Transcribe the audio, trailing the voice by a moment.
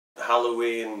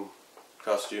Halloween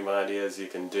costume ideas you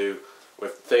can do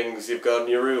with things you've got in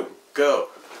your room. Go!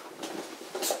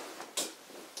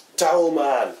 Towel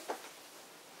man!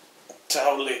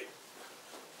 Towelly!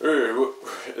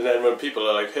 And then when people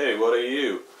are like, hey, what are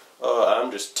you? Oh, I'm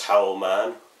just towel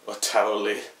man. Or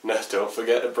towelly. No, don't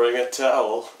forget to bring a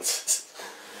towel.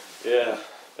 Yeah.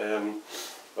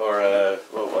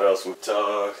 What else?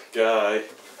 Tall guy.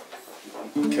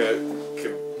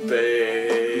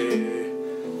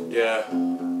 Yeah.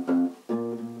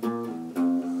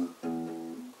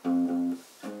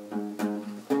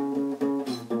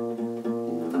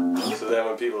 So then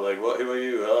when people are like, who are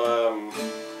you? Oh,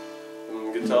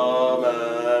 I'm guitar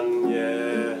man,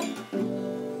 yeah.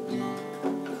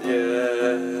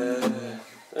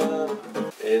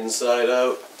 Inside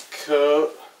out coat.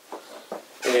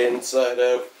 Inside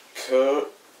out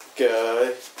coat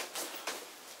guy.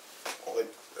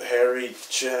 Like hairy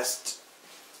chest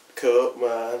coat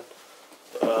man.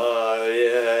 Oh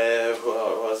yeah,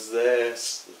 what was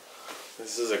this?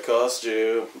 This is a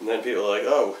costume. And then people are like,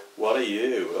 oh, what are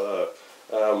you?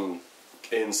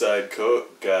 Inside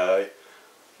coat guy.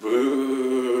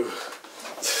 Boo.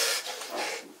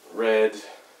 Red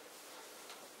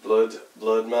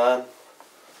blood man.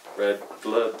 Red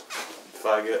blood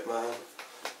faggot man.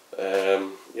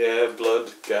 Yeah,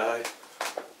 blood guy.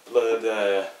 Blood,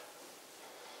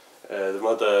 the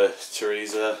Mother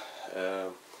Teresa,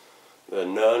 the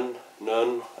nun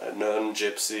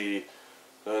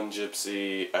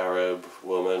gypsy Arab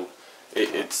woman.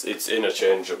 It's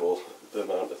interchangeable, the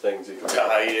amount of things you can do.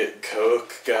 Diet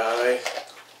Coke guy.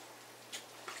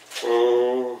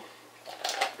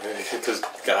 Because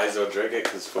guys don't drink it,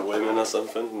 because for women or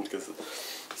something, because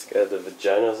scared the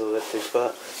vaginas will let too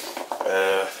fat.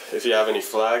 If you have any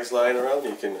flags lying around,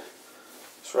 you can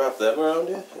just wrap them around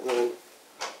you, and then,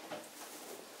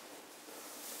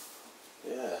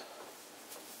 yeah.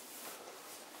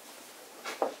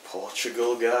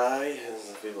 Portugal guy,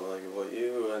 and people are like, what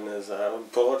you? And there's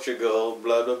Portugal,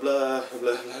 blah blah blah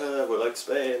blah blah. We're like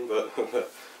Spain, but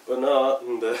we're not.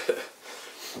 And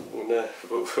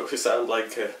we sound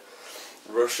like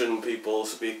Russian people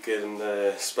speaking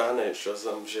Spanish or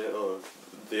some shit, or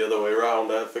the other way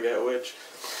around, I forget which.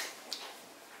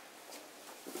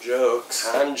 Jokes.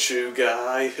 Handshoe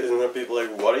guy, and then people are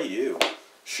like, what are you?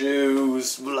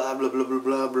 Shoes, blah blah blah blah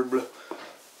blah blah blah.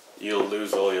 You'll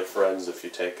lose all your friends if you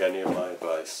take any of my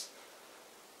advice.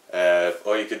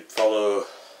 Or you could follow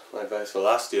my advice for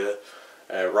last year.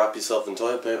 Wrap yourself in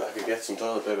toilet paper. I could get some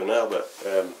toilet paper now, but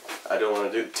I don't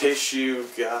want to do tissue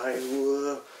guy.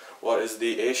 Whoa. What is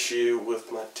the issue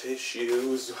with my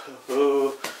tissues?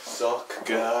 Oh, sock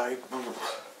guy.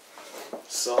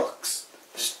 Socks.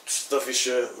 Just stuff your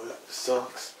shirt with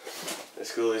socks.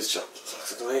 It's cool. These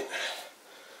socks are clean.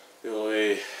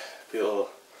 People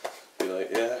be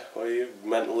like, yeah, what are you,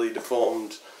 mentally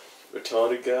deformed,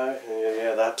 retarded guy?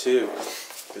 Yeah, that too.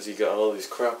 Because you got all these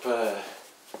crap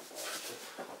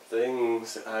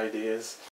things, ideas.